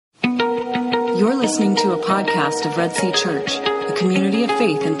You're listening to a podcast of Red Sea Church, a community of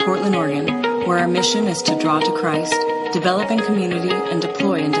faith in Portland, Oregon, where our mission is to draw to Christ, develop in community, and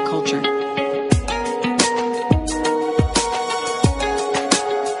deploy into culture.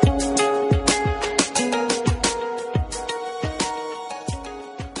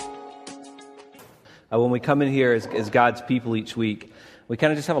 When we come in here as God's people each week, we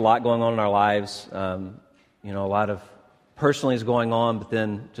kind of just have a lot going on in our lives. A lot of personally is going on, but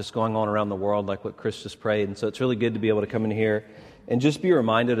then just going on around the world, like what Chris just prayed. And so it's really good to be able to come in here and just be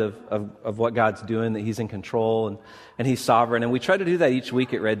reminded of what God's doing, that He's in control and He's sovereign. And we try to do that each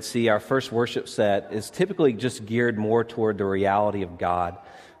week at Red Sea. Our first worship set is typically just geared more toward the reality of God.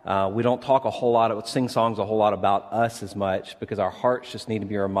 We don't talk sing songs a whole lot about us as much, because our hearts just need to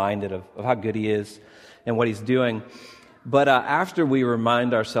be reminded of how good He is and what He's doing. But after we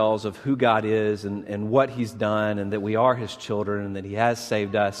remind ourselves of who God is and what He's done, and that we are His children and that He has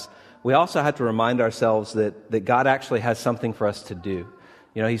saved us, we also have to remind ourselves that God actually has something for us to do.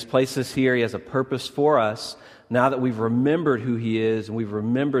 You know, He's placed us here. He has a purpose for us. Now that we've remembered who He is and we've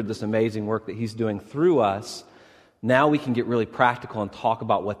remembered this amazing work that He's doing through us, now we can get really practical and talk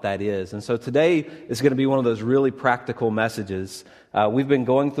about what that is. And so today is going to be one of those really practical messages. We've been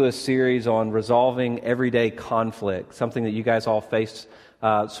going through a series on resolving everyday conflict, something that you guys all face,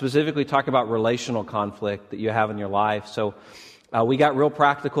 specifically talking about relational conflict that you have in your life. So we got real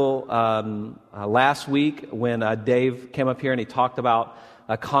practical last week when Dave came up here and he talked about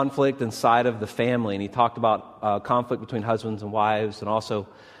conflict inside of the family, and he talked about conflict between husbands and wives, and also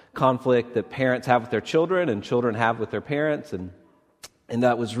conflict that parents have with their children and children have with their parents, and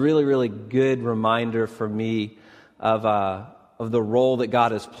that was really, really good reminder for me of the role that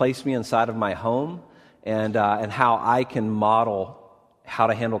God has placed me inside of my home, and how I can model how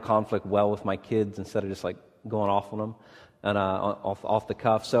to handle conflict well with my kids instead of just like going off on them and off the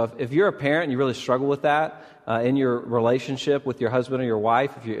cuff. So if you're a parent and you really struggle with that in your relationship with your husband or your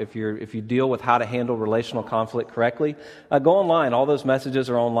wife, if you deal with how to handle relational conflict correctly, go online. All those messages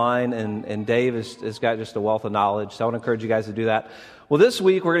are online, and Dave has got just a wealth of knowledge. So I want to encourage you guys to do that. Well, this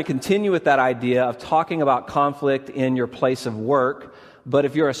week we're going to continue with that idea of talking about conflict in your place of work. But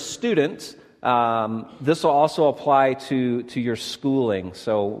if you're a student, this will also apply to your schooling.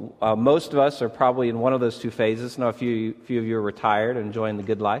 So most of us are probably in one of those two phases. I know a few of you are retired and enjoying the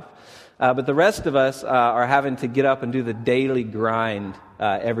good life. But the rest of us are having to get up and do the daily grind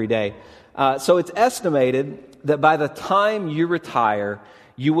every day. So it's estimated that by the time you retire,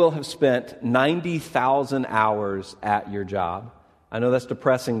 you will have spent 90,000 hours at your job. I know that's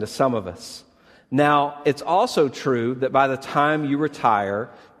depressing to some of us. Now, it's also true that by the time you retire,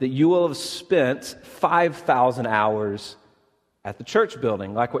 that you will have spent 5,000 hours at the church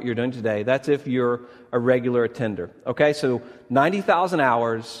building, like what you're doing today. That's if you're a regular attender. Okay, so 90,000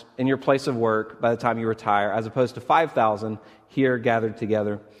 hours in your place of work by the time you retire, as opposed to 5,000 here gathered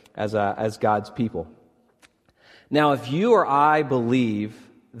together as God's people. Now, if you or I believe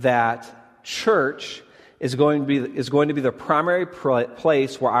that church is going to be the primary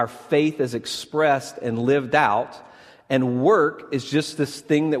place where our faith is expressed and lived out, and work is just this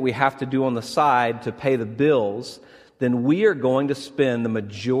thing that we have to do on the side to pay the bills, then we are going to spend the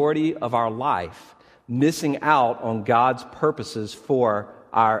majority of our life missing out on God's purposes for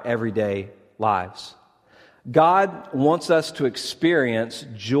our everyday lives. God wants us to experience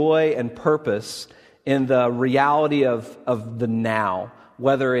joy and purpose in the reality of the now.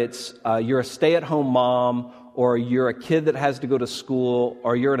 Whether it's you're a stay-at-home mom, or you're a kid that has to go to school,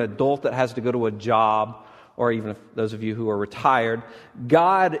 or you're an adult that has to go to a job, or even if those of you who are retired,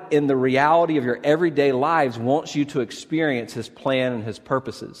 God, in the reality of your everyday lives, wants you to experience His plan and His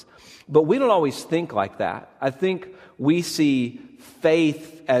purposes. But we don't always think like that. I think we see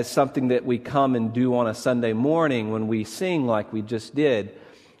faith as something that we come and do on a Sunday morning when we sing like we just did.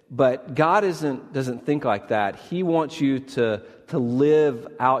 But God doesn't think like that. He wants you to live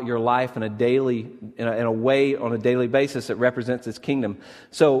out your life in a way on a daily basis that represents His kingdom.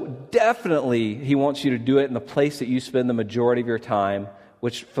 So definitely He wants you to do it in the place that you spend the majority of your time,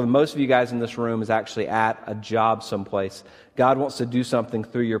 which for most of you guys in this room is actually at a job someplace. God wants to do something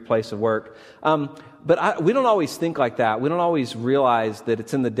through your place of work. But we don't always think like that. We don't always realize that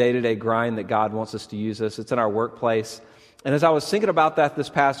it's in the day-to-day grind that God wants us to use us. It's in our workplace. And as I was thinking about that this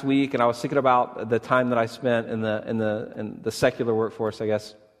past week, and I was thinking about the time that I spent in the secular workforce, I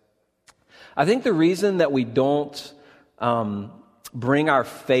guess, I think the reason that we don't bring our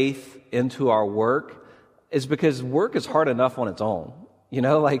faith into our work is because work is hard enough on its own. You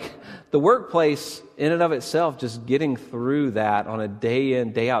know, like the workplace in and of itself, just getting through that on a day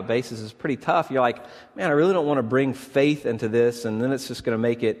in, day out basis is pretty tough. You're like, man, I really don't want to bring faith into this, and then it's just going to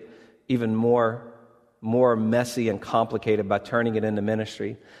make it even more messy and complicated by turning it into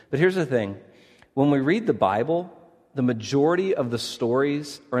ministry. But here's the thing. When we read the Bible, the majority of the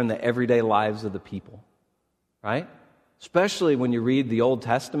stories are in the everyday lives of the people, right? Especially when you read the Old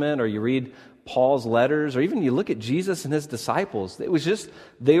Testament or you read Paul's letters, or even you look at Jesus and his disciples. They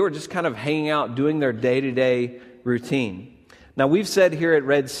were just kind of hanging out, doing their day-to-day routine. Now, we've said here at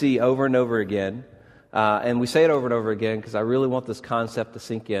Red Sea over and over again, and we say it over and over again because I really want this concept to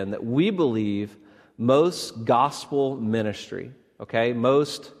sink in, that we believe most gospel ministry, okay,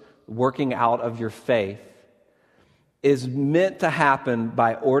 most working out of your faith is meant to happen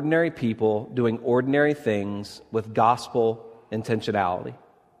by ordinary people doing ordinary things with gospel intentionality.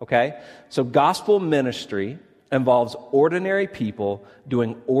 Okay? So gospel ministry involves ordinary people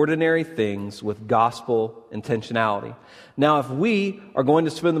doing ordinary things with gospel intentionality. Now, if we are going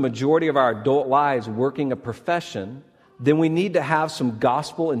to spend the majority of our adult lives working a profession, then we need to have some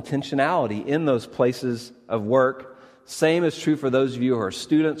gospel intentionality in those places of work. Same is true for those of you who are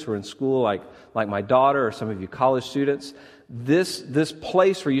students who are in school, like my daughter, or some of you college students. This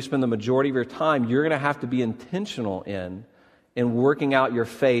place where you spend the majority of your time, you're going to have to be intentional in working out your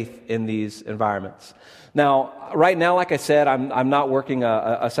faith in these environments. Now, right now, like I said, I'm not working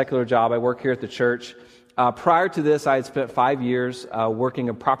a secular job. I work here at the church. Prior to this, I had spent 5 years working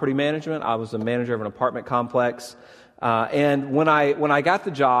in property management. I was the manager of an apartment complex. And when I got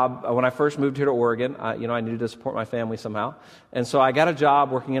the job, when I first moved here to Oregon, I needed to support my family somehow. And so I got a job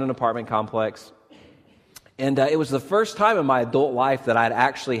working in an apartment complex. And it was the first time in my adult life that I'd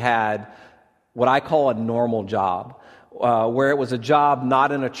actually had what I call a normal job. Where it was a job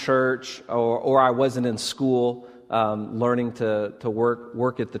not in a church, or I wasn't in school learning to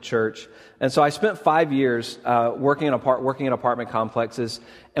work at the church. And so I spent 5 years working in apartment complexes.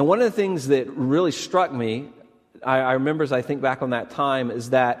 And one of the things that really struck me, I remember as I think back on that time, is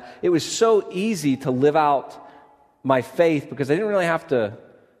that it was so easy to live out my faith because I didn't really have to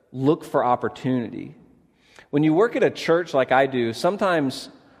look for opportunity. When you work at a church like I do, sometimes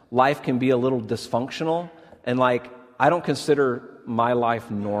life can be a little dysfunctional, and I don't consider my life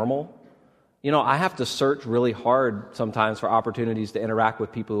normal. I have to search really hard sometimes for opportunities to interact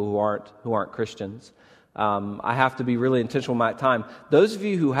with people who aren't Christians. I have to be really intentional with my time. Those of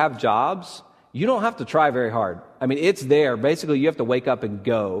you who have jobs, you don't have to try very hard. I mean, it's there. Basically, you have to wake up and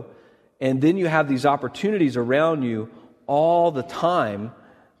go. And then you have these opportunities around you all the time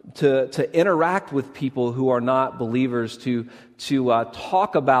to interact with people who are not believers, to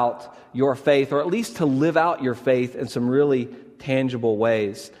talk about your faith, or at least to live out your faith in some really tangible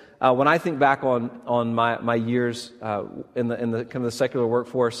ways. When I think back on my years in the kind of the secular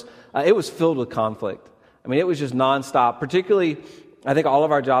workforce, it was filled with conflict. I mean, it was just nonstop. Particularly, I think all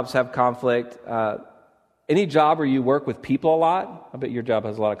of our jobs have conflict. Any job where you work with people a lot, I bet your job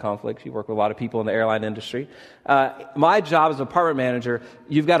has a lot of conflicts. You work with a lot of people in the airline industry. My job as an apartment manager,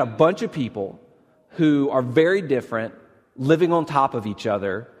 you've got a bunch of people who are very different, living on top of each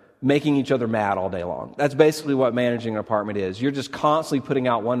other, making each other mad all day long. That's basically what managing an apartment is. You're just constantly putting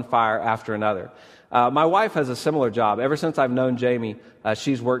out one fire after another. My wife has a similar job. Ever since I've known Jamie,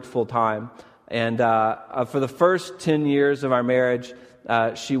 she's worked full time. And for the first 10 years of our marriage,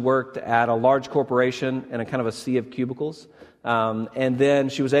 she worked at a large corporation in a kind of a sea of cubicles. And then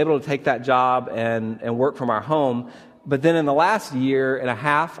she was able to take that job and work from our home. But then in the last year and a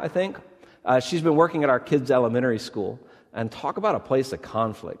half, I think, she's been working at our kids' elementary school. And talk about a place of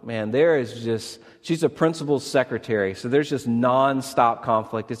conflict. Man, she's a principal's secretary, so there's just nonstop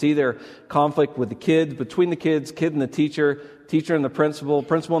conflict. It's either conflict with the kids, between the kids, kid and the teacher and the principal,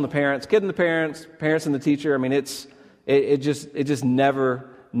 principal and the parents, kid and the parents, parents and the teacher. I mean, it just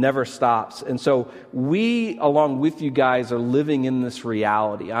never stops. And so we, along with you guys, are living in this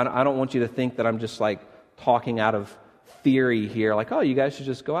reality. I don't want you to think that I'm just talking out of theory here, you guys should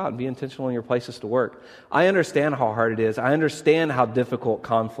just go out and be intentional in your places to work. I understand how hard it is. I understand how difficult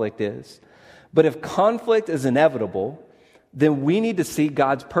conflict is. But if conflict is inevitable, then we need to see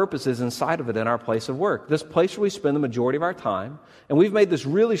God's purposes inside of it in our place of work, this place where we spend the majority of our time. And we've made this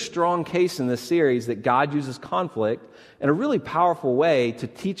really strong case in this series that God uses conflict in a really powerful way to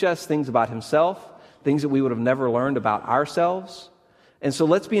teach us things about Himself, things that we would have never learned about ourselves. And so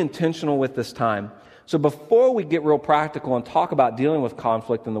let's be intentional with this time. So before we get real practical and talk about dealing with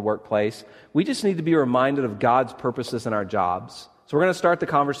conflict in the workplace, we just need to be reminded of God's purposes in our jobs. So we're going to start the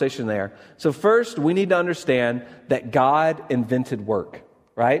conversation there. So first, we need to understand that God invented work,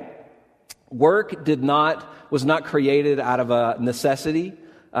 right? Work was not created out of a necessity.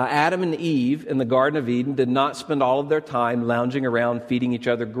 Adam and Eve in the Garden of Eden did not spend all of their time lounging around feeding each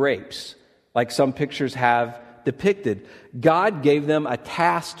other grapes, like some pictures have depicted. God gave them a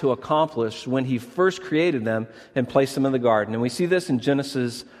task to accomplish when He first created them and placed them in the garden. And we see this in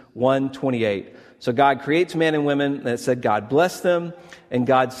Genesis 1:28. So God creates man and women, and it said God blessed them, and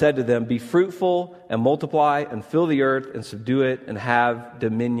God said to them, "Be fruitful and multiply and fill the earth and subdue it and have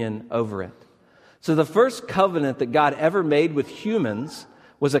dominion over it." So the first covenant that God ever made with humans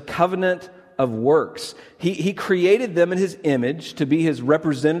was a covenant of works. He created them in His image to be His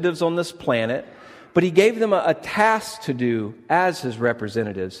representatives on this planet, but He gave them a task to do as His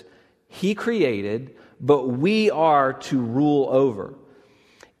representatives. He created, but we are to rule over.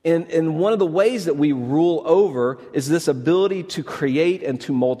 And one of the ways that we rule over is this ability to create and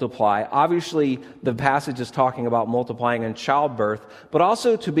to multiply. Obviously, the passage is talking about multiplying in childbirth, but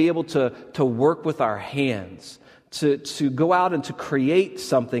also to be able to work with our hands, to go out and to create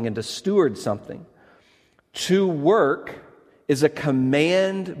something and to steward something. To work is a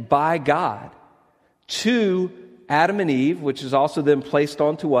command by God to Adam and Eve, which is also then placed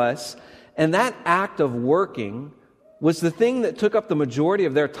onto us. And that act of working was the thing that took up the majority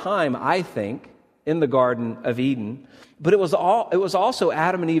of their time, I think, in the Garden of Eden. But it was also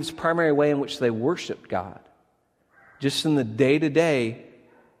Adam and Eve's primary way in which they worshiped God. Just in the day-to-day,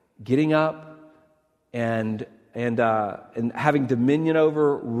 getting up and having dominion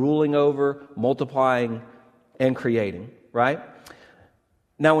over, ruling over, multiplying, and creating, right?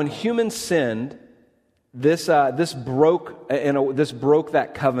 Now, when humans sinned, this broke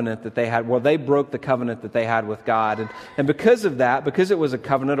that covenant that they had. Well, they broke the covenant that they had with God. And because of that, because it was a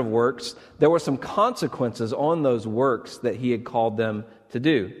covenant of works, there were some consequences on those works that He had called them to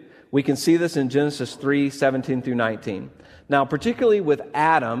do. We can see this in Genesis 3:17-19. Now, particularly with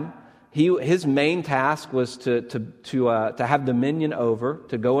Adam, his main task was to have dominion over,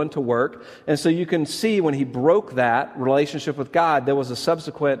 to go into work. And so you can see when he broke that relationship with God, there was a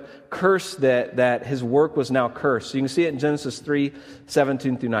subsequent curse that his work was now cursed. So you can see it in Genesis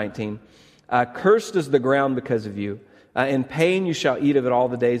 3:17-19. Cursed is the ground because of you. In pain you shall eat of it all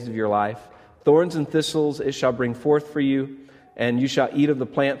the days of your life. Thorns and thistles it shall bring forth for you, and you shall eat of the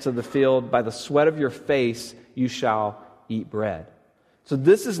plants of the field. By the sweat of your face you shall eat bread. So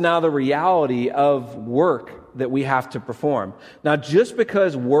this is now the reality of work that we have to perform. Now, just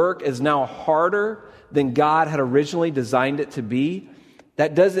because work is now harder than God had originally designed it to be,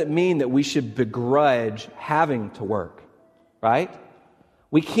 that doesn't mean that we should begrudge having to work, right?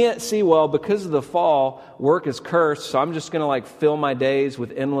 We can't see, well, because of the fall, work is cursed, so I'm just going to fill my days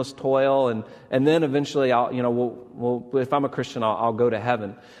with endless toil, and then eventually if I'm a Christian, I'll go to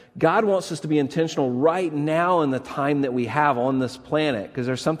heaven. God wants us to be intentional right now in the time that we have on this planet, because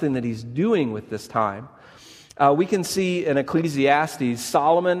there's something that He's doing with this time. We can see in Ecclesiastes,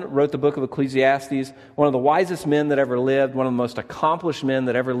 Solomon wrote the book of Ecclesiastes, one of the wisest men that ever lived, one of the most accomplished men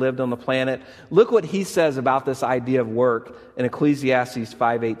that ever lived on the planet. Look what he says about this idea of work in Ecclesiastes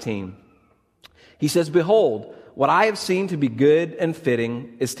 5:18. He says, "Behold, what I have seen to be good and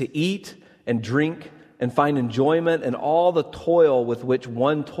fitting is to eat and drink and find enjoyment in all the toil with which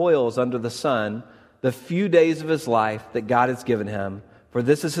one toils under the sun, the few days of his life that God has given him, for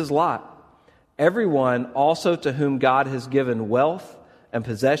this is his lot. Everyone also to whom God has given wealth and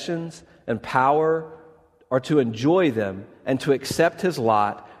possessions and power are to enjoy them and to accept his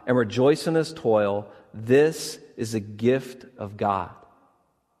lot and rejoice in his toil. This is a gift of God."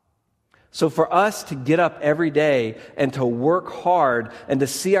 So for us to get up every day and to work hard and to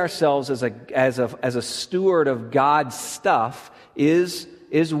see ourselves as a steward of God's stuff is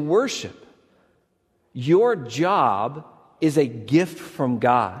worship. Your job is a gift from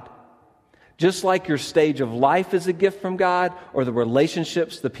God. Just like your stage of life is a gift from God, or the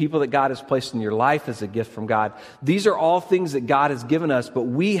relationships, the people that God has placed in your life is a gift from God. These are all things that God has given us, but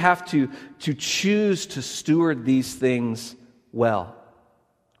we have to choose to steward these things well.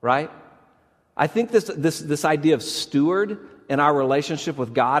 Right? I think this idea of steward in our relationship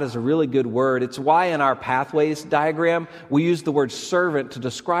with God is a really good word. It's why in our pathways diagram, we use the word servant to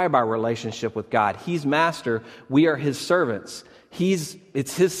describe our relationship with God. He's master, we are His servants.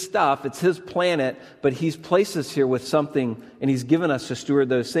 It's His stuff, it's His planet, but He's placed us here with something, and He's given us to steward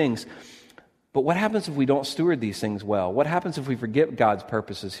those things. But what happens if we don't steward these things well? What happens if we forget God's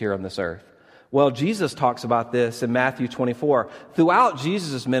purposes here on this earth? Well, Jesus talks about this in Matthew 24. Throughout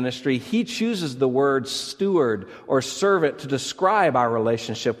Jesus' ministry, He chooses the word steward or servant to describe our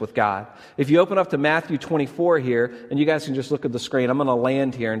relationship with God. If you open up to Matthew 24 here, and you guys can just look at the screen, I'm going to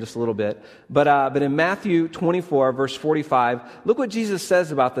land here in just a little bit. But in Matthew 24, verse 45, look what Jesus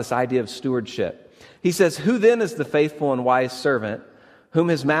says about this idea of stewardship. He says, "Who then is the faithful and wise servant, whom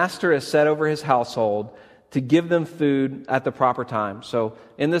his master has set over his household, to give them food at the proper time. So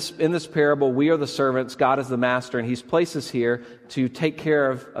in this parable, we are the servants, God is the master, and he's placed us here to take care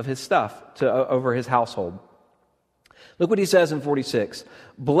of his stuff, over his household. Look what he says in 46.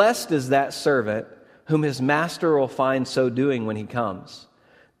 Blessed is that servant whom his master will find so doing when he comes.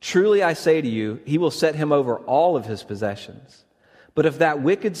 Truly I say to you, he will set him over all of his possessions. But if that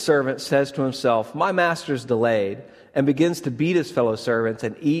wicked servant says to himself, my master's delayed, and begins to beat his fellow servants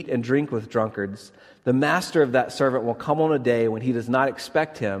and eat and drink with drunkards, the master of that servant will come on a day when he does not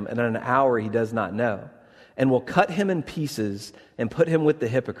expect him, and at an hour he does not know, and will cut him in pieces and put him with the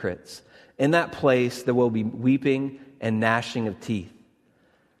hypocrites. In that place there will be weeping and gnashing of teeth.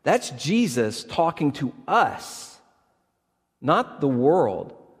 That's Jesus talking to us, not the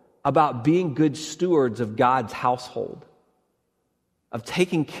world, about being good stewards of God's household, of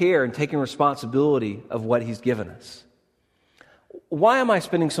taking care and taking responsibility of what he's given us. Why am I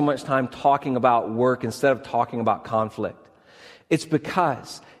spending so much time talking about work instead of talking about conflict? It's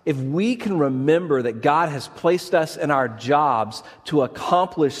because if we can remember that God has placed us in our jobs to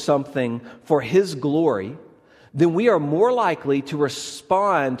accomplish something for his glory, then we are more likely to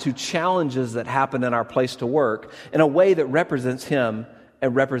respond to challenges that happen in our place to work in a way that represents him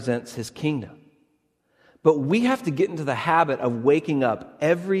and represents his kingdom. But we have to get into the habit of waking up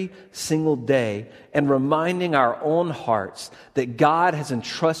every single day and reminding our own hearts that God has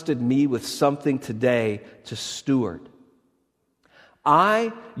entrusted me with something today to steward.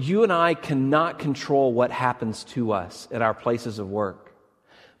 You and I cannot control what happens to us at our places of work,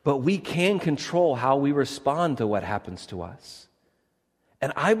 but we can control how we respond to what happens to us.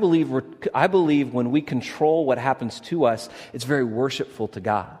 And I believe when we control what happens to us, it's very worshipful to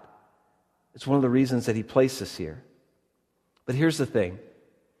God. It's one of the reasons that he placed us here. But here's the thing.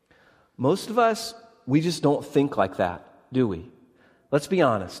 Most of us, we just don't think like that, do we? Let's be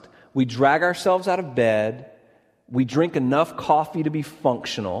honest. We drag ourselves out of bed. We drink enough coffee to be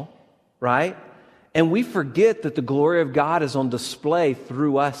functional, right? And we forget that the glory of God is on display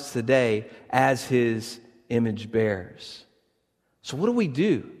through us today as his image bearers. So what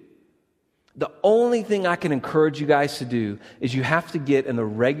do? The only thing I can encourage you guys to do is you have to get in the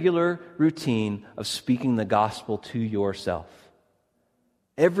regular routine of speaking the gospel to yourself.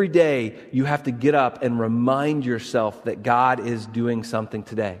 Every day you have to get up and remind yourself that God is doing something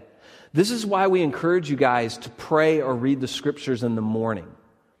today. This is why we encourage you guys to pray or read the scriptures in the morning.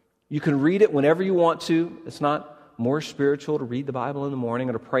 You can read it whenever you want to. It's not more spiritual to read the Bible in the morning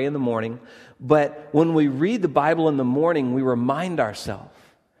or to pray in the morning. But when we read the Bible in the morning, we remind ourselves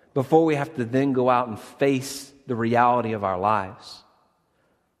before we have to then go out and face the reality of our lives.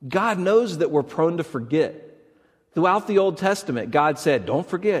 God knows that we're prone to forget. Throughout the Old Testament, God said, don't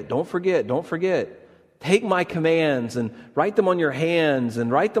forget, don't forget, don't forget. Take my commands and write them on your hands and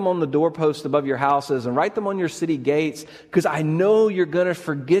write them on the doorposts above your houses and write them on your city gates, because I know you're going to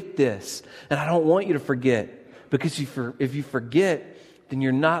forget this, and I don't want you to forget. Because if you forget, then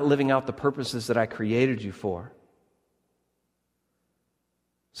you're not living out the purposes that I created you for.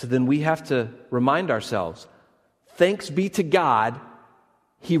 So then we have to remind ourselves, thanks be to God,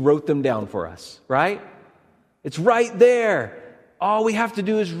 he wrote them down for us, right? It's right there. All we have to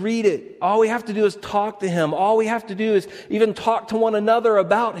do is read it. All we have to do is talk to him. All we have to do is even talk to one another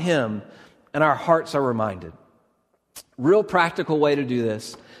about him. And our hearts are reminded. Real practical way to do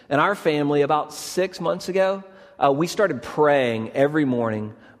this. In our family, about 6 months ago, we started praying every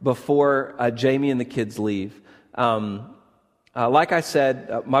morning before Jamie and the kids leave. Like I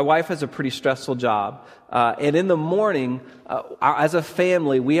said, my wife has a pretty stressful job. And in the morning, as a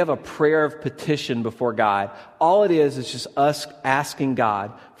family, we have a prayer of petition before God. All it is just us asking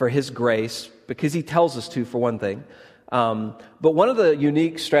God for his grace, because he tells us to, for one thing. But one of the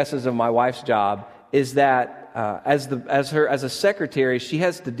unique stresses of my wife's job is that as a secretary, she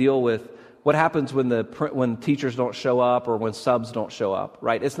has to deal with what happens when teachers don't show up or when subs don't show up,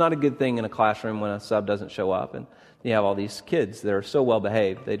 right? It's not a good thing in a classroom when a sub doesn't show up, and you have all these kids that are so well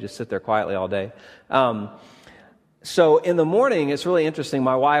behaved. They just sit there quietly all day. So in the morning, it's really interesting.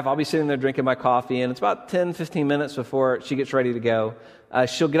 My wife, I'll be sitting there drinking my coffee, and it's about 10, 15 minutes before she gets ready to go.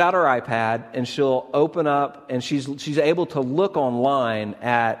 She'll get out her iPad, and she'll open up, and she's able to look online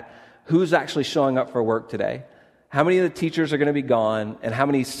at who's actually showing up for work today. How many of the teachers are going to be gone, and how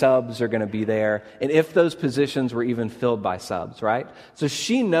many subs are going to be there, and if those positions were even filled by subs, right? So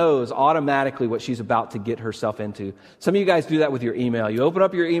she knows automatically what she's about to get herself into. Some of you guys do that with your email. You open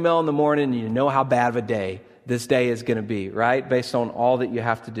up your email in the morning, and you know how bad of a day this day is going to be, right? Based on all that you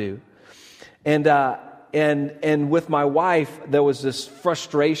have to do. And with my wife, there was this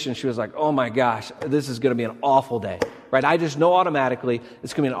frustration. She was like, oh my gosh, this is going to be an awful day, right? I just know automatically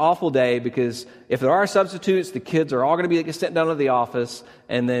it's going to be an awful day because if there are substitutes, the kids are all going to be sent down to the office,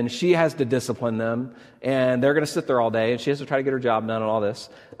 and then she has to discipline them, and they're going to sit there all day, and she has to try to get her job done and all this.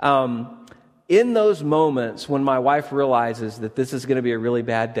 In those moments when my wife realizes that this is going to be a really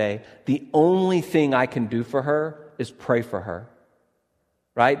bad day, the only thing I can do for her is pray for her,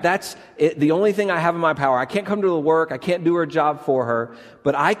 right? That's it, the only thing I have in my power. I can't come to the work. I can't do her job for her,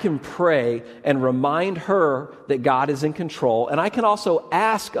 but I can pray and remind her that God is in control. And I can also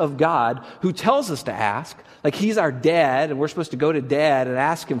ask of God, who tells us to ask. Like, He's our dad, and we're supposed to go to Dad and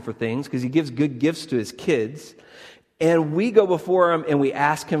ask Him for things because He gives good gifts to His kids. And we go before Him and we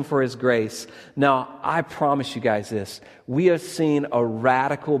ask Him for His grace. Now, I promise you guys this. We have seen a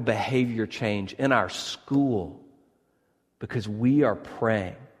radical behavior change in our school because we are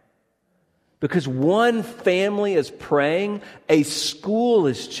praying. Because one family is praying, a school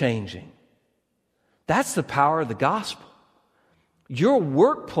is changing. That's the power of the gospel. Your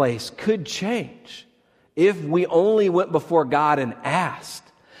workplace could change if we only went before God and asked.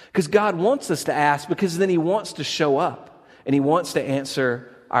 Because God wants us to ask, because then He wants to show up and He wants to answer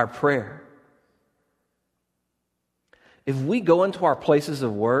our prayer. If we go into our places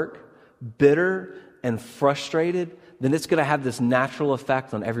of work bitter and frustrated, then it's going to have this natural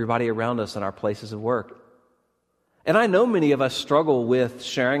effect on everybody around us in our places of work. And I know many of us struggle with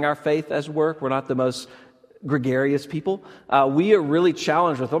sharing our faith as work. We're not the most gregarious people. We are really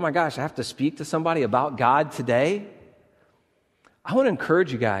challenged with, oh my gosh, I have to speak to somebody about God today. I want to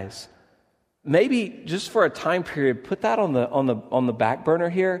encourage you guys, maybe just for a time period, put that on the back burner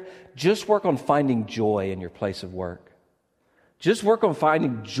here. Just work on finding joy in your place of work. Just work on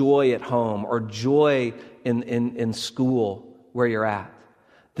finding joy at home or joy in school where you're at.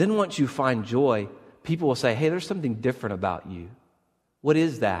 Then once you find joy, people will say, hey, there's something different about you. What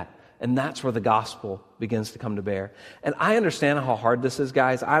is that? And that's where the gospel begins to come to bear. And I understand how hard this is,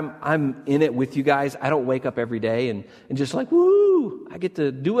 guys. I'm in it with you guys. I don't wake up every day and just like, woo, I get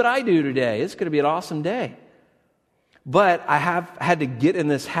to do what I do today. It's going to be an awesome day. But I have had to get in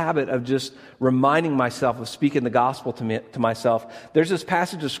this habit of just reminding myself of speaking the gospel to myself. There's this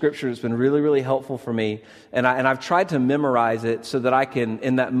passage of Scripture that's been really, really helpful for me, and I've tried to memorize it so that I can,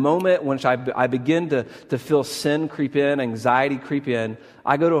 in that moment when I begin to feel sin creep in, anxiety creep in,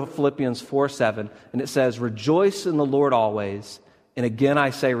 I go to Philippians 4:7, and it says, "Rejoice in the Lord always, and again I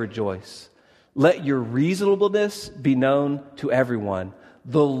say rejoice. Let your reasonableness be known to everyone.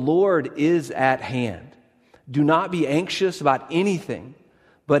 The Lord is at hand. Do not be anxious about anything,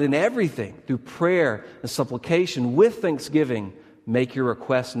 but in everything, through prayer and supplication, with thanksgiving, make your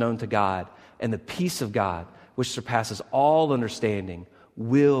requests known to God, and the peace of God, which surpasses all understanding,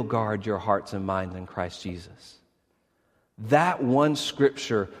 will guard your hearts and minds in Christ Jesus." That one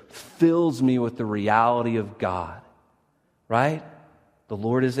scripture fills me with the reality of God, right? The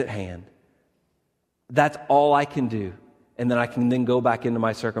Lord is at hand. That's all I can do. And then I can then go back into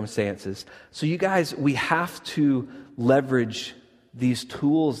my circumstances. So you guys, we have to leverage these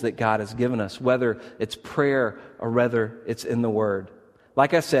tools that God has given us, whether it's prayer or whether it's in the Word.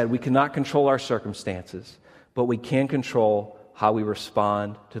 Like I said, we cannot control our circumstances, but we can control how we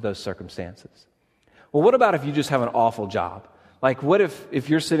respond to those circumstances. Well, what about if you just have an awful job? Like, what if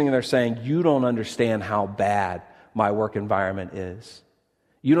you're sitting there saying, you don't understand how bad my work environment is?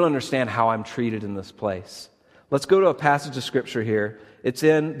 You don't understand how I'm treated in this place. Let's go to a passage of Scripture here. It's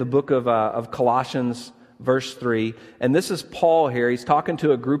in the book of Colossians, verse 3. And this is Paul here. He's talking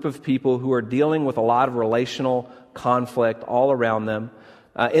to a group of people who are dealing with a lot of relational conflict all around them.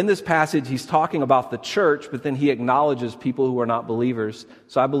 In this passage, he's talking about the church, but then he acknowledges people who are not believers.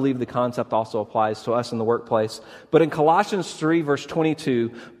 So I believe the concept also applies to us in the workplace. But in Colossians 3, verse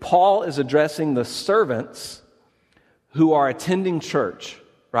 22, Paul is addressing the servants who are attending church,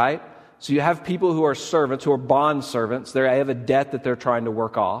 right? So you have people who are servants, who are bond servants. They have a debt that they're trying to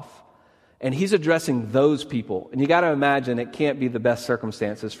work off. And he's addressing those people. And you got to imagine it can't be the best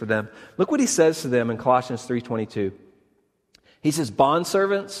circumstances for them. Look what he says to them in Colossians 3:22. He says,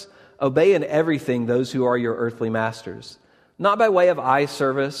 "Bondservants, obey in everything those who are your earthly masters, not by way of eye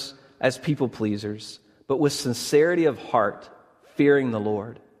service as people pleasers, but with sincerity of heart, fearing the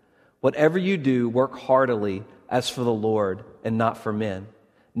Lord. Whatever you do, work heartily as for the Lord and not for men,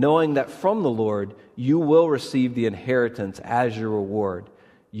 knowing that from the Lord you will receive the inheritance as your reward.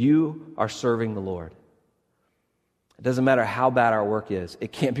 You are serving the Lord." It doesn't matter how bad our work is.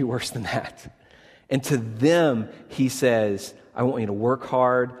 It can't be worse than that. And to them, he says, I want you to work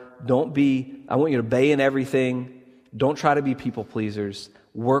hard. I want you to obey in everything. Don't try to be people pleasers.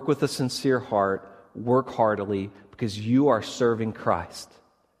 Work with a sincere heart. Work heartily because you are serving Christ.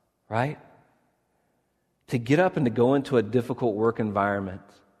 Right? to get up and to go into a difficult work environment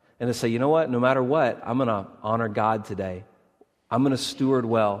and to say, you know what, no matter what, I'm going to honor God today. I'm going to steward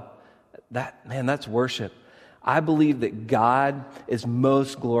well. That's worship. I believe that God is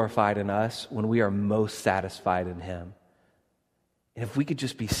most glorified in us when we are most satisfied in Him. And if we could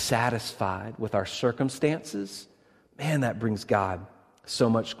just be satisfied with our circumstances, man, that brings God so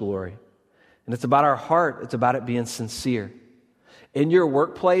much glory. And it's about our heart. It's about it being sincere. In your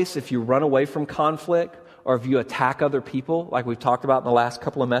workplace, if you run away from conflict or if you attack other people, like we've talked about in the last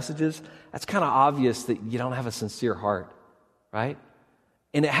couple of messages, that's kind of obvious that you don't have a sincere heart, right?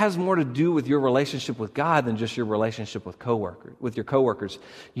 And it has more to do with your relationship with God than just your relationship with your coworkers.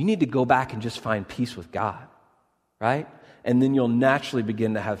 You need to go back and just find peace with God, right? And then you'll naturally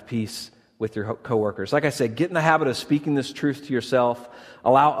begin to have peace with your coworkers. Like I said, get in the habit of speaking this truth to yourself.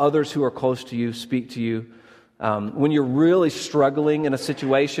 Allow others who are close to you speak to you. When you're really struggling in a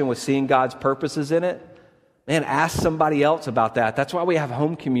situation with seeing God's purposes in it, man, ask somebody else about that. That's why we have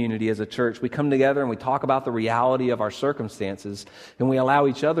home community as a church. We come together and we talk about the reality of our circumstances, and we allow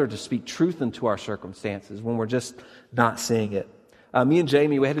each other to speak truth into our circumstances when we're just not seeing it. Me and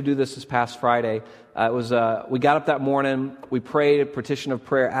Jamie, we had to do this past Friday. We got up that morning, we prayed a petition of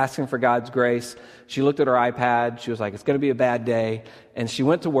prayer, asking for God's grace. She looked at her iPad. She was like, it's going to be a bad day. And she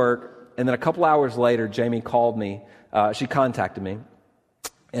went to work, and then a couple hours later, Jamie called me. She contacted me.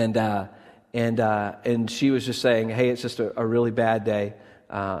 And she was just saying, hey, it's just a really bad day,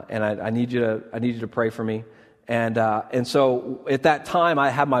 and I need you to pray for me. And so at that time, I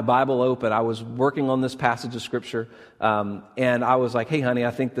had my Bible open. I was working on this passage of Scripture, and I was like, hey, honey,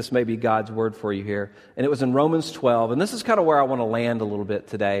 I think this may be God's word for you here. And it was in Romans 12, and this is kind of where I want to land a little bit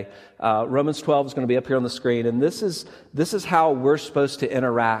today. Romans 12 is going to be up here on the screen, and this is how we're supposed to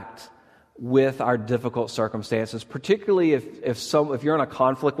interact with our difficult circumstances, particularly if you're in a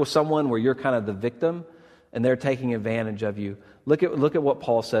conflict with someone where you're kind of the victim and they're taking advantage of you. Look at what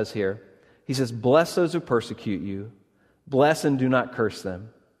Paul says here. He says, bless those who persecute you. Bless and do not curse them.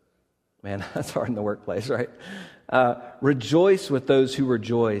 Man, that's hard in the workplace, right? Rejoice with those who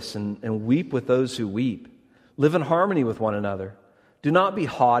rejoice and weep with those who weep. Live in harmony with one another. Do not be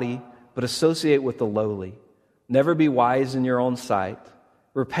haughty, but associate with the lowly. Never be wise in your own sight.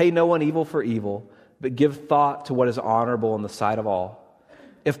 Repay no one evil for evil, but give thought to what is honorable in the sight of all.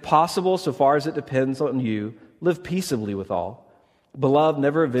 If possible, so far as it depends on you, live peaceably with all. Beloved,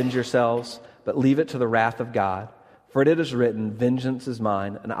 never avenge yourselves, but leave it to the wrath of God. For it is written, vengeance is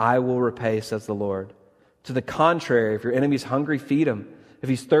mine, and I will repay, says the Lord. To the contrary, if your enemy is hungry, feed him. If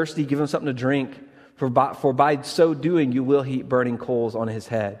he's thirsty, give him something to drink. For by so doing, you will heap burning coals on his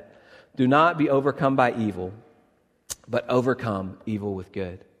head. Do not be overcome by evil, but overcome evil with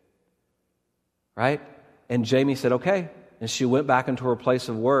good. Right? And Jamie said, okay. And she went back into her place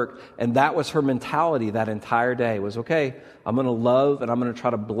of work, and that was her mentality that entire day was, okay, I'm going to love and I'm going to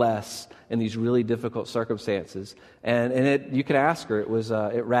try to bless in these really difficult circumstances. And you can ask her,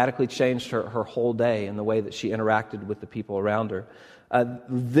 it radically changed her whole day and the way that she interacted with the people around her.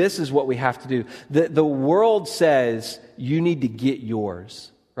 This is what we have to do. The world says you need to get yours,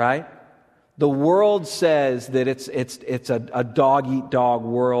 right? The world says that it's a dog-eat-dog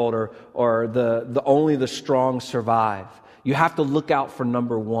world, or the only the strong survive. You have to look out for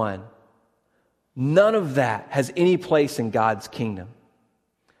number one. None of that has any place in God's kingdom.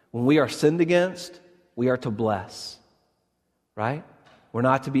 When we are sinned against, we are to bless, right? We're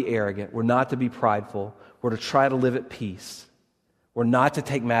not to be arrogant. We're not to be prideful. We're to try to live at peace. We're not to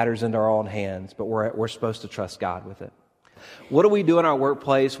take matters into our own hands, but we're supposed to trust God with it. What do we do in our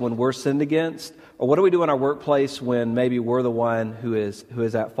workplace when we're sinned against? Or what do we do in our workplace when maybe we're the one who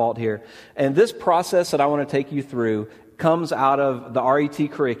is at fault here? And this process that I want to take you through comes out of the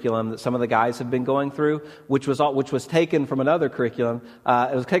RET curriculum that some of the guys have been going through, which was taken from another curriculum.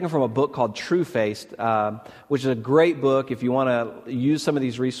 It was taken from a book called Truefaced, which is a great book. If you want to use some of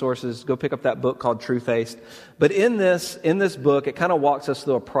these resources, go pick up that book called Truefaced. But in this book, it kind of walks us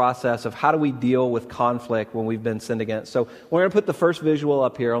through a process of how do we deal with conflict when we've been sinned against. So we're going to put the first visual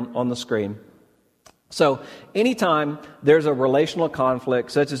up here on the screen. So anytime there's a relational conflict,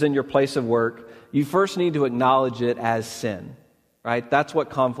 such as in your place of work, you first need to acknowledge it as sin, right? That's what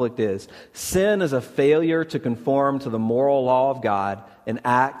conflict is. Sin is a failure to conform to the moral law of God in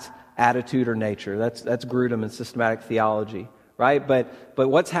act, attitude, or nature. That's Grudem in systematic theology, right? But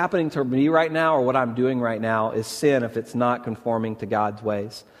what's happening to me right now, or what I'm doing right now, is sin if it's not conforming to God's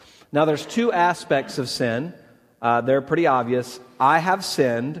ways. Now, there's two aspects of sin. They're pretty obvious. I have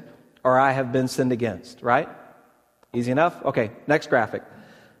sinned, or I have been sinned against, right? Easy enough? Okay, next graphic.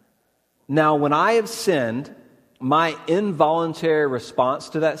 Now, when I have sinned, my involuntary response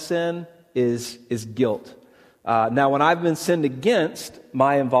to that sin is guilt. Now, when I've been sinned against,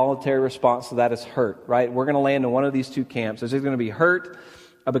 my involuntary response to that is hurt, right? We're going to land in one of these two camps. There's either going to be hurt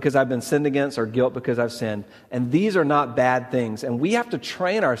because I've been sinned against or guilt because I've sinned. And these are not bad things. And we have to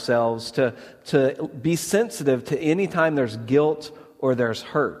train ourselves to be sensitive to any time there's guilt or there's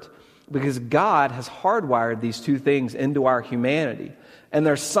hurt. Because God has hardwired these two things into our humanity. And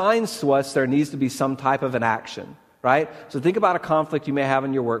there's signs to us there needs to be some type of an action, right? So think about a conflict you may have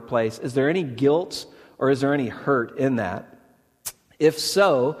in your workplace. Is there any guilt or is there any hurt in that? If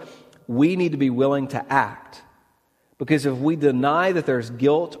so, we need to be willing to act. Because if we deny that there's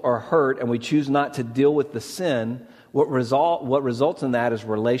guilt or hurt and we choose not to deal with the sin, what results in that is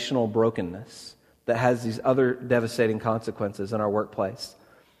relational brokenness that has these other devastating consequences in our workplace.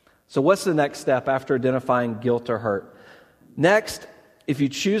 So what's the next step after identifying guilt or hurt? Next, if you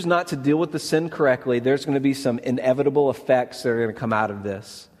choose not to deal with the sin correctly, there's going to be some inevitable effects that are going to come out of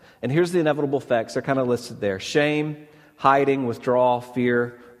this. And here's the inevitable effects. They're kind of listed there. Shame, hiding, withdrawal,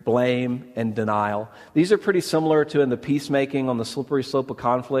 fear, blame, and denial. These are pretty similar to in the peacemaking on the slippery slope of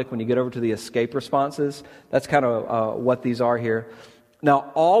conflict when you get over to the escape responses. That's kind of what these are here.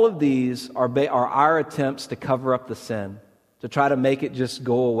 Now, all of these are our attempts to cover up the sin, to try to make it just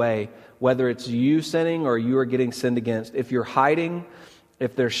go away, whether it's you sinning or you are getting sinned against. If you're hiding,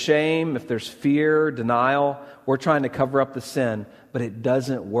 if there's shame, if there's fear, denial, we're trying to cover up the sin, but it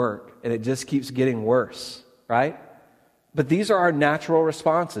doesn't work, and it just keeps getting worse, right? But these are our natural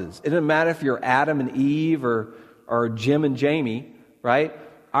responses. It doesn't matter if you're Adam and Eve or Jim and Jamie, right?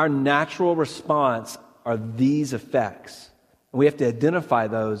 Our natural response are these effects. And we have to identify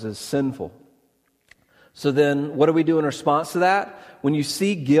those as sinful. So then, what do we do in response to that? When you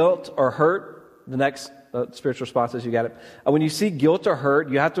see guilt or hurt, the next spiritual responses, you got it. When you see guilt or hurt,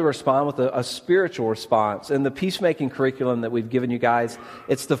 you have to respond with a spiritual response. In the peacemaking curriculum that we've given you guys,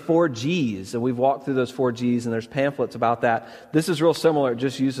 it's the 4 G's, and we've walked through those 4 G's, and there's pamphlets about that. This is real similar, it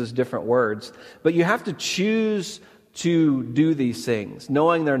just uses different words. But you have to choose to do these things,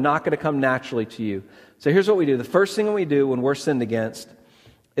 knowing they're not going to come naturally to you. So here's what we do. The first thing we do when we're sinned against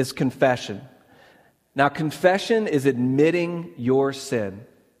is confession. Now, confession is admitting your sin,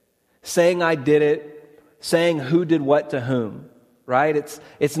 saying I did it, saying who did what to whom, right?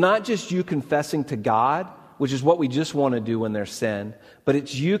 It's not just you confessing to God, which is what we just want to do when there's sin, but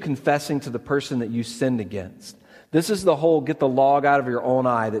it's you confessing to the person that you sinned against. This is the whole get the log out of your own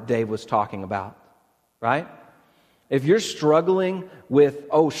eye that Dave was talking about, right? If you're struggling with,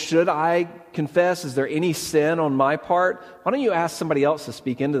 should I confess? Is there any sin on my part? Why don't you ask somebody else to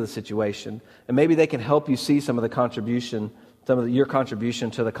speak into the situation? And maybe they can help you see some of your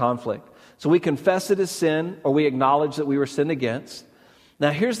contribution to the conflict. So we confess it as sin, or we acknowledge that we were sinned against.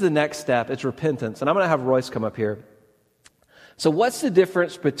 Now here's the next step. It's repentance. And I'm going to have Royce come up here. So what's the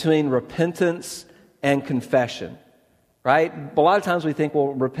difference between repentance and confession? Right? A lot of times we think,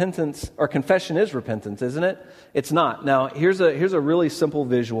 repentance or confession is repentance, isn't it? It's not. Now, here's a really simple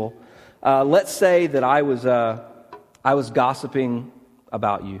visual. Let's say that I was gossiping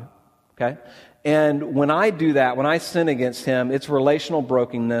about you, okay? And when I do that, when I sin against him, it's relational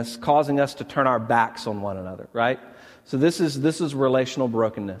brokenness causing us to turn our backs on one another, right? So this is relational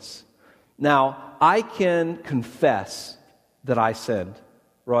brokenness. Now, I can confess that I sinned.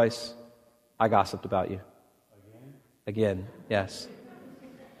 Royce, I gossiped about you. Again, yes.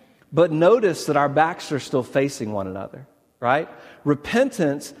 But notice that our backs are still facing one another, right?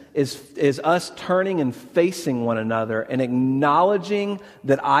 Repentance is us turning and facing one another and acknowledging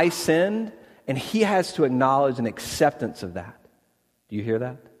that I sinned, and he has to acknowledge an acceptance of that. Do you hear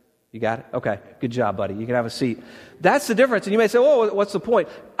that? You got it? Okay, good job, buddy. You can have a seat. That's the difference. And you may say, what's the point?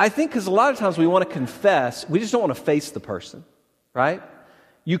 I think because a lot of times we want to confess, we just don't want to face the person, right?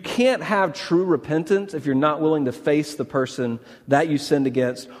 You can't have true repentance if you're not willing to face the person that you sinned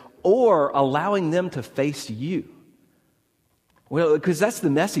against or allowing them to face you. Well, because that's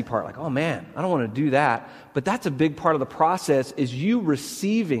the messy part. Like, oh man, I don't want to do that. But that's a big part of the process is you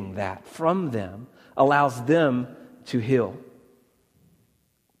receiving that from them allows them to heal.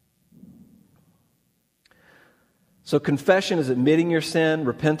 So confession is admitting your sin.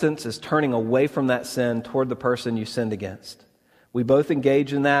 Repentance is turning away from that sin toward the person you sinned against. We both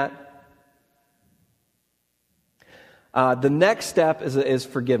engage in that. The next step is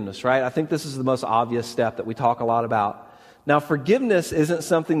forgiveness, right? I think this is the most obvious step that we talk a lot about. Now, forgiveness isn't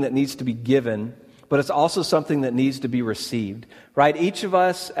something that needs to be given, but it's also something that needs to be received, right? Each of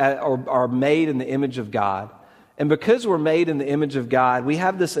us are made in the image of God. And because we're made in the image of God, we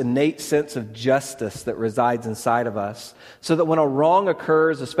have this innate sense of justice that resides inside of us. So that when a wrong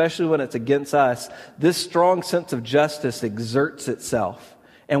occurs, especially when it's against us, this strong sense of justice exerts itself.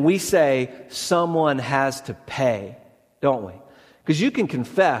 And we say someone has to pay, don't we? Because you can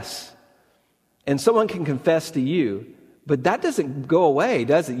confess, and someone can confess to you, but that doesn't go away,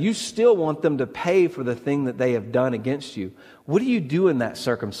 does it? You still want them to pay for the thing that they have done against you. What do you do in that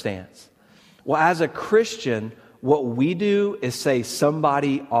circumstance? Well, as a Christian, what we do is say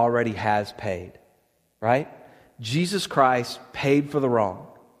somebody already has paid, right? Jesus Christ paid for the wrong.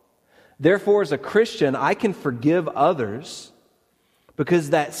 Therefore, as a Christian, I can forgive others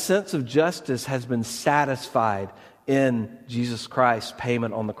because that sense of justice has been satisfied in Jesus Christ's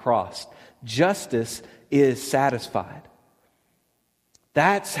payment on the cross. Justice is satisfied.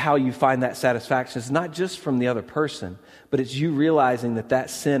 That's how you find that satisfaction. It's not just from the other person, but it's you realizing that that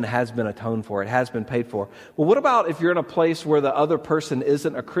sin has been atoned for. It has been paid for. Well, what about if you're in a place where the other person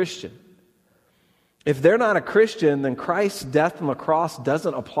isn't a Christian? If they're not a Christian, then Christ's death on the cross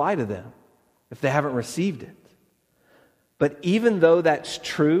doesn't apply to them if they haven't received it. But even though that's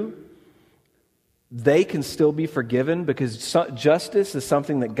true, they can still be forgiven because justice is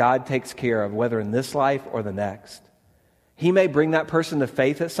something that God takes care of, whether in this life or the next. He may bring that person to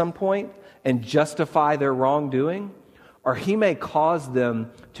faith at some point and justify their wrongdoing, or He may cause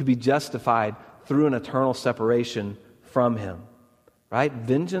them to be justified through an eternal separation from Him. Right?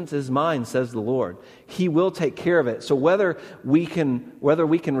 Vengeance is mine, says the Lord. He will take care of it. So whether we can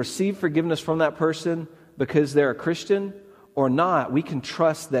receive forgiveness from that person because they're a Christian or not, we can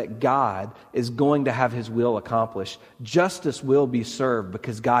trust that God is going to have His will accomplished. Justice will be served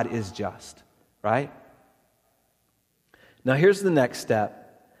because God is just. Right? Now here's the next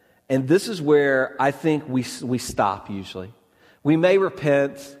step. And this is where I think we stop usually. We may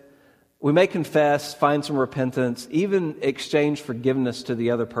repent. We may confess, find some repentance, even exchange forgiveness to the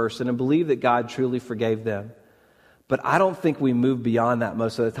other person and believe that God truly forgave them. But I don't think we move beyond that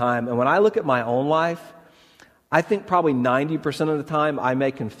most of the time. And when I look at my own life, I think probably 90% of the time I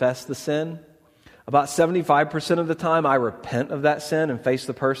may confess the sin. About 75% of the time I repent of that sin and face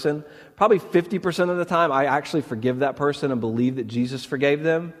the person. Probably 50% of the time I actually forgive that person and believe that Jesus forgave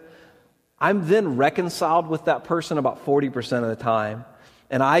them. I'm then reconciled with that person about 40% of the time.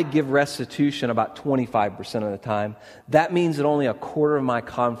 And I give restitution about 25% of the time. That means that only a quarter of my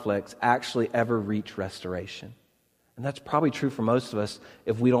conflicts actually ever reach restoration. And that's probably true for most of us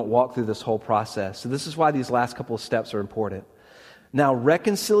if we don't walk through this whole process. So this is why these last couple of steps are important. Now,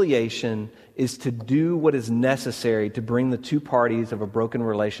 reconciliation is to do what is necessary to bring the two parties of a broken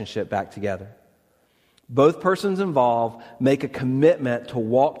relationship back together. Both persons involved make a commitment to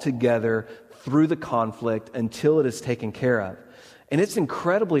walk together through the conflict until it is taken care of. And it's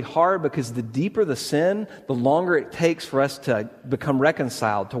incredibly hard because the deeper the sin, the longer it takes for us to become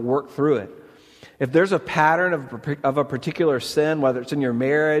reconciled, to work through it. If there's a pattern of a particular sin, whether it's in your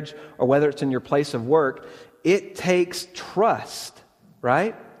marriage or whether it's in your place of work, it takes trust,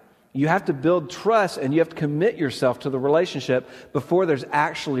 right? You have to build trust and you have to commit yourself to the relationship before there's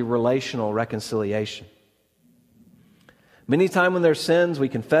actually relational reconciliation. Many times when there's sins, we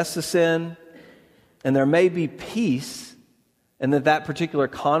confess the sin and there may be peace and that particular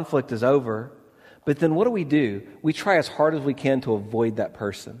conflict is over. But then what do? We try as hard as we can to avoid that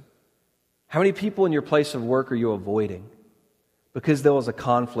person. How many people in your place of work are you avoiding? Because there was a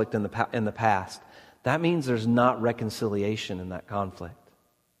conflict in the past. That means there's not reconciliation in that conflict.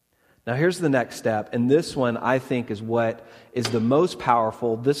 Now here's the next step, and this one I think is what is the most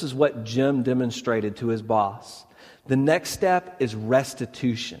powerful. This is what Jim demonstrated to his boss. The next step is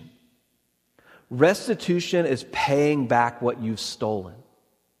restitution. Restitution is paying back what you've stolen.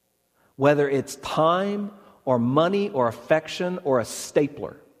 Whether it's time or money or affection or a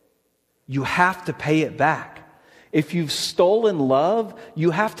stapler, you have to pay it back. If you've stolen love,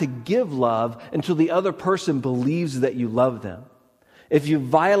 you have to give love until the other person believes that you love them. If you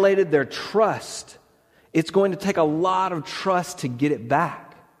violated their trust, it's going to take a lot of trust to get it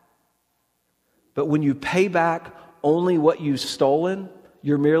back. But when you pay back only what you've stolen,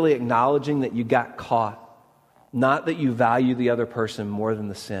 you're merely acknowledging that you got caught, not that you value the other person more than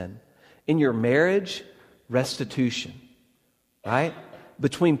the sin. In your marriage, restitution, right?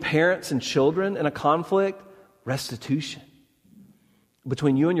 Between parents and children in a conflict, restitution.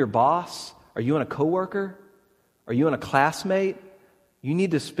 Between you and your boss, are you and a coworker? Are you and a classmate? You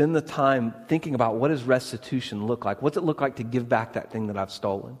need to spend the time thinking about what does restitution look like? What's it look like to give back that thing that I've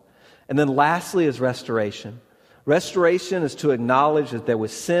stolen? And then lastly is restoration. Restoration is to acknowledge that there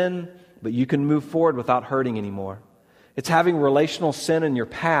was sin, but you can move forward without hurting anymore. It's having relational sin in your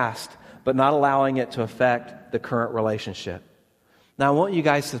past, but not allowing it to affect the current relationship. Now, I want you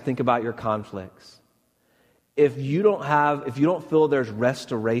guys to think about your conflicts. If you don't feel there's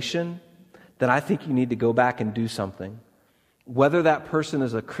restoration, then I think you need to go back and do something. whether that person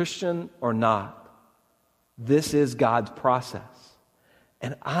is a Christian or not, this is God's process.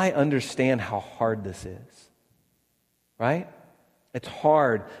 And I understand how hard this is, right? It's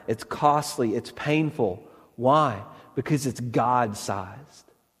hard, it's costly, it's painful. Why? Because it's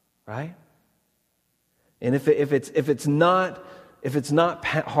God-sized, right? And if it's not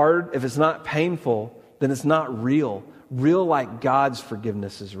hard, if it's not painful, then it's not real. Real like God's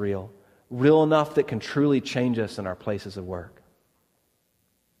forgiveness is real. Real enough that can truly change us in our places of work.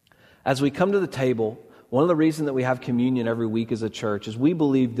 As we come to the table, one of the reasons that we have communion every week as a church is we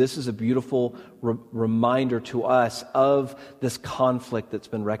believe this is a beautiful reminder to us of this conflict that's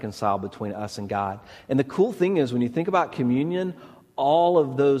been reconciled between us and God. And the cool thing is, when you think about communion, all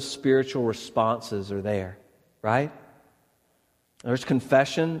of those spiritual responses are there, right? There's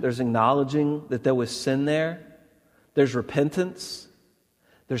confession, there's acknowledging that there was sin there, there's repentance,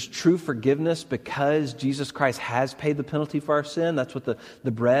 there's true forgiveness because Jesus Christ has paid the penalty for our sin. That's what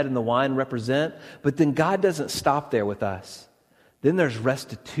the bread and the wine represent. But then God doesn't stop there with us. Then there's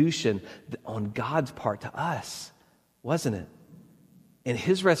restitution on God's part to us, wasn't it? And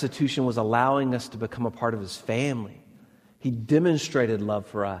His restitution was allowing us to become a part of His family. He demonstrated love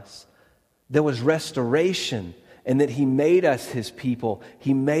for us. There was restoration, and that He made us His people.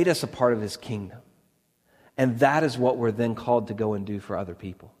 He made us a part of His kingdom. And that is what we're then called to go and do for other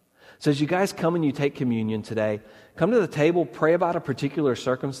people. So as you guys come and you take communion today, come to the table, pray about a particular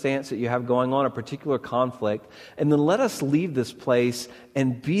circumstance that you have going on, a particular conflict, and then let us leave this place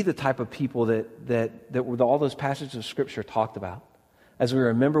and be the type of people that all those passages of Scripture talked about. As we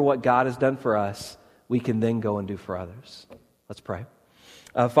remember what God has done for us, we can then go and do for others. Let's pray.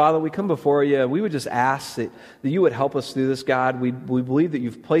 Father, we come before you, and we would just ask that you would help us through this, God. We believe that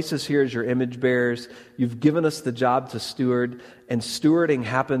you've placed us here as your image bearers. You've given us the job to steward, and stewarding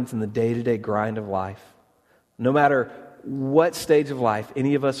happens in the day-to-day grind of life. No matter what stage of life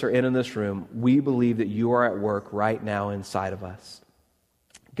any of us are in this room, we believe that you are at work right now inside of us.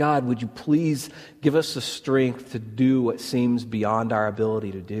 God, would you please give us the strength to do what seems beyond our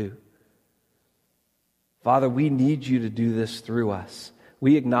ability to do? Father, we need you to do this through us.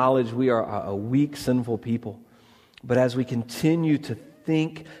 We acknowledge we are a weak, sinful people. But as we continue to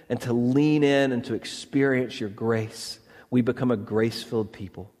think and to lean in and to experience your grace, we become a grace-filled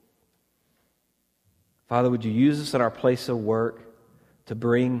people. Father, would you use us in our place of work to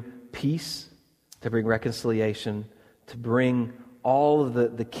bring peace, to bring reconciliation, to bring all of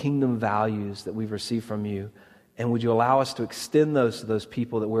the kingdom values that we've received from you. And would you allow us to extend those to those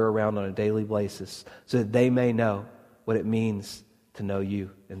people that we're around on a daily basis so that they may know what it means to know you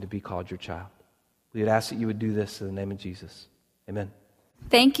and to be called your child. We would ask that you would do this in the name of Jesus. Amen.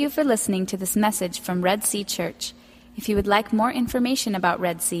 Thank you for listening to this message from Red Sea Church. If you would like more information about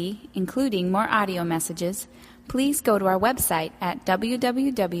Red Sea, including more audio messages, please go to our website at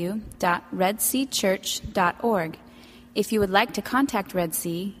www.redseachurch.org. If you would like to contact Red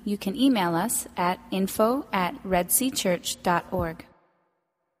Sea, you can email us at info@redseachurch.org.